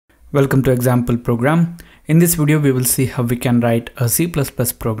Welcome to example program. In this video we will see how we can write a C++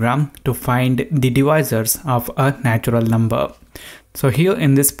 program to find the divisors of a natural number. So here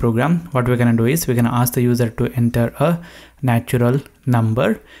in this program what we're going to do is we're going to ask the user to enter a natural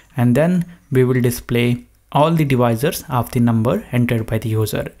number, and then we will display all the divisors of the number entered by the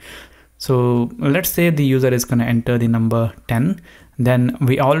user. So let's say the user is going to enter the number 10. Then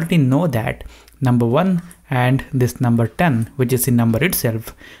we already know that number 1 and this number 10, which is the number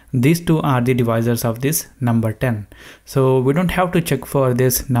itself, these two are the divisors of this number 10. So we don't have to check for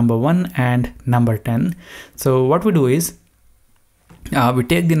this number 1 and number 10. So what we do is we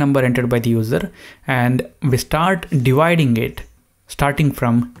take the number entered by the user and we start dividing it starting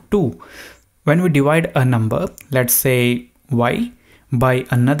from 2. When we divide a number, let's say y, by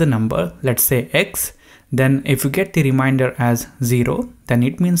another number, let's say x, then if you get the remainder as 0, then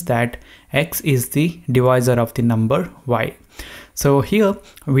it means that x is the divisor of the number y. So here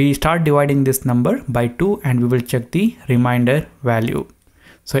we start dividing this number by 2 and we will check the remainder value.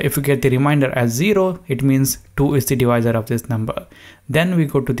 So if you get the remainder as 0, it means 2 is the divisor of this number. Then we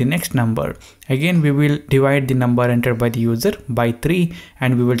go to the next number. Again, we will divide the number entered by the user by 3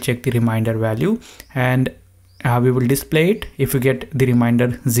 and we will check the remainder value, and we will display it if we get the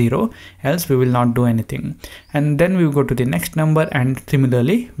remainder 0, else we will not do anything. And then we will go to the next number and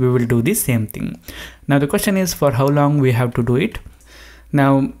similarly we will do the same thing. Now the question is for how long we have to do it.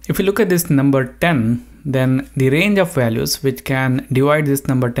 Now if you look at this number 10, then the range of values which can divide this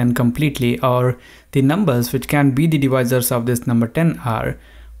number 10 completely, or the numbers which can be the divisors of this number 10, are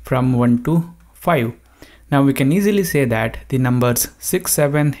from 1 to 5. Now we can easily say that the numbers 6,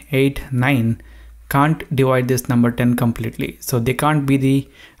 7, 8, 9 can't divide this number 10 completely, so they can't be the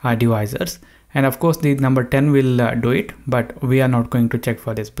divisors. And of course the number 10 will do it, but we are not going to check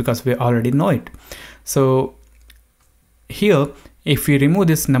for this because we already know it. So here if we remove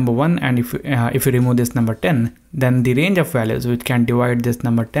this number 1 and if we remove this number 10, then the range of values which can divide this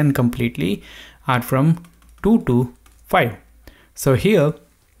number 10 completely are from 2 to 5. So here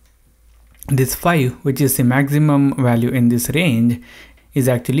this 5, which is the maximum value in this range, is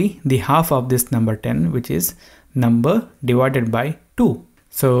actually the half of this number 10, which is number divided by 2.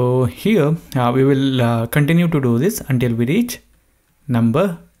 So here we will continue to do this until we reach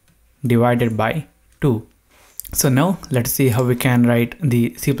number divided by 2. So now let's see how we can write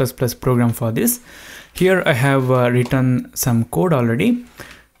the C++ program for this. Here I have written some code already.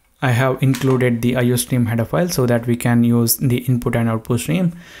 I have included the IOStream header file so that we can use the input and output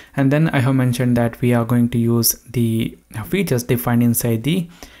stream. And then I have mentioned that we are going to use the features defined inside the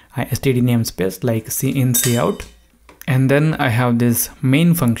std namespace like cin, cout. And then I have this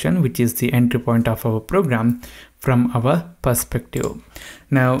main function, which is the entry point of our program from our perspective.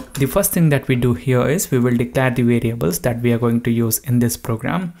 Now the first thing that we do here is we will declare the variables that we are going to use in this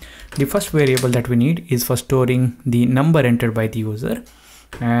program. The first variable that we need is for storing the number entered by the user,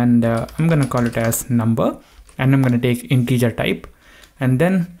 and I'm gonna call it as number, and I'm gonna take integer type. And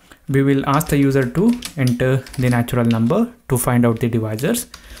then we will ask the user to enter the natural number to find out the divisors.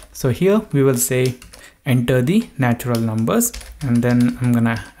 So here we will say enter the natural numbers, and then I'm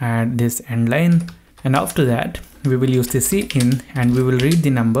gonna add this end line, and after that we will use the cin and we will read the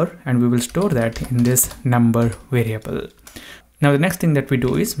number and we will store that in this number variable. Now the next thing that we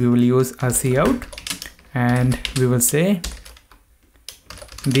do is we will use a cout and we will say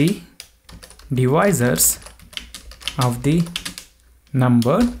the divisors of the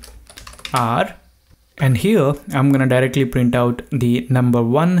number are, and here I'm gonna directly print out the number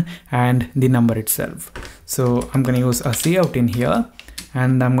 1 and the number itself. So I'm gonna use a cout in here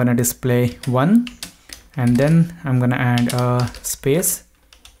and I'm gonna display 1, and then I'm gonna add a space,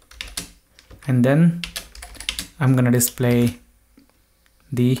 and then I'm gonna display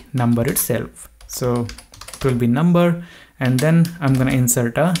the number itself. So it will be number, and then I'm gonna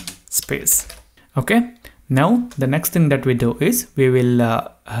insert a space. Okay, now the next thing that we do is we will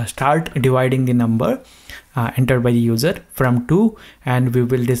start dividing the number entered by the user from 2, and we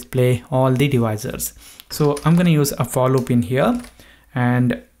will display all the divisors. So I'm gonna use a for loop in here,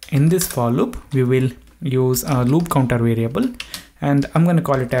 and in this for loop we will use a loop counter variable, and I'm gonna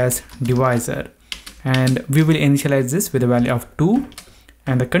call it as divisor, and we will initialize this with a value of 2,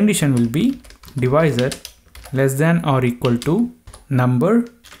 and the condition will be divisor less than or equal to number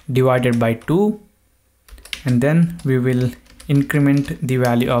divided by 2, and then we will increment the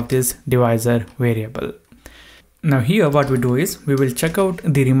value of this divisor variable. Now here what we do is we will check out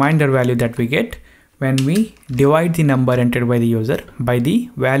the remainder value that we get when we divide the number entered by the user by the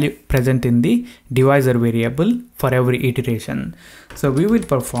value present in the divisor variable for every iteration. So we will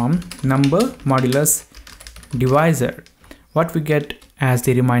perform number modulus divisor what we get as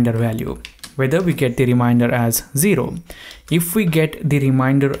the reminder value, whether we get the reminder as 0. If we get the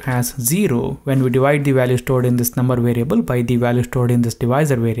reminder as 0 when we divide the value stored in this number variable by the value stored in this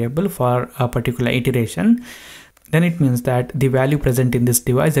divisor variable for a particular iteration, then it means that the value present in this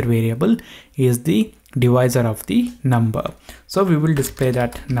divisor variable is the divisor of the number. So we will display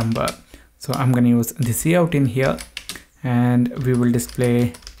that number. So I'm going to use the cout in here, and we will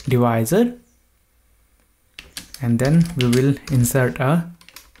display divisor, and then we will insert a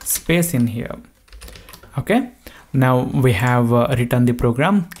space in here. Okay, now we have written the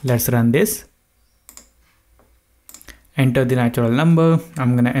program. Let's run this. Enter the natural number.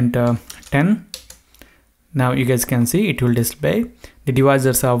 I'm gonna enter 10. Now you guys can see it will display the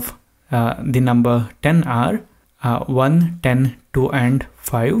divisors of the number 10 are 1, 10, 2 and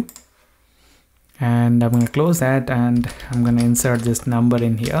 5. And I'm gonna close that, and I'm gonna insert this number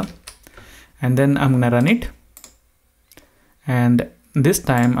in here, and then I'm gonna run it. And this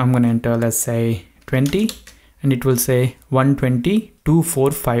time I'm gonna enter, let's say 20, and it will say 120, 2, 4,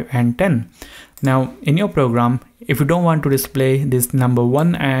 5 and 10. Now in your program, if you don't want to display this number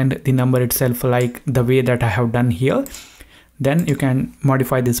 1 and the number itself like the way that I have done here, then you can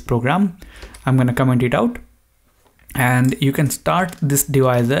modify this program. I'm gonna comment it out, and you can start this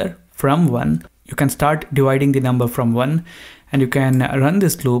divisor from 1. You can start dividing the number from 1, and you can run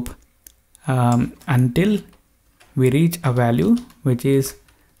this loop until we reach a value which is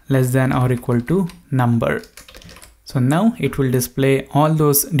less than or equal to number. So now it will display all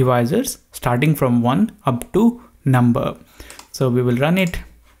those divisors starting from 1 up to number. So we will run it,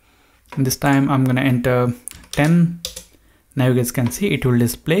 and this time I'm gonna enter 10. Now you guys can see it will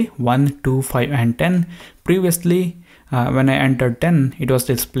display 1, 2, 5 and 10. Previously when I entered 10, it was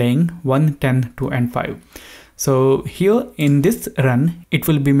displaying 1, 10, 2 and 5. So here in this run, it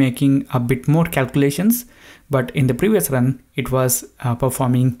will be making a bit more calculations, but in the previous run, it was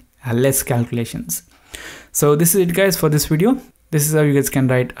performing less calculations. So this is it guys for this video. This is how you guys can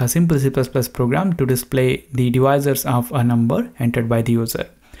write a simple C++ program to display the divisors of a number entered by the user.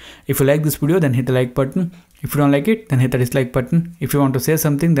 If you like this video, then hit the like button. If you don't like it, then hit the dislike button. If you want to say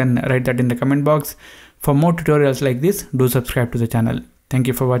something, then write that in the comment box. For more tutorials like this, do subscribe to the channel. Thank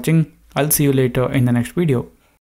you for watching. I'll see you later in the next video.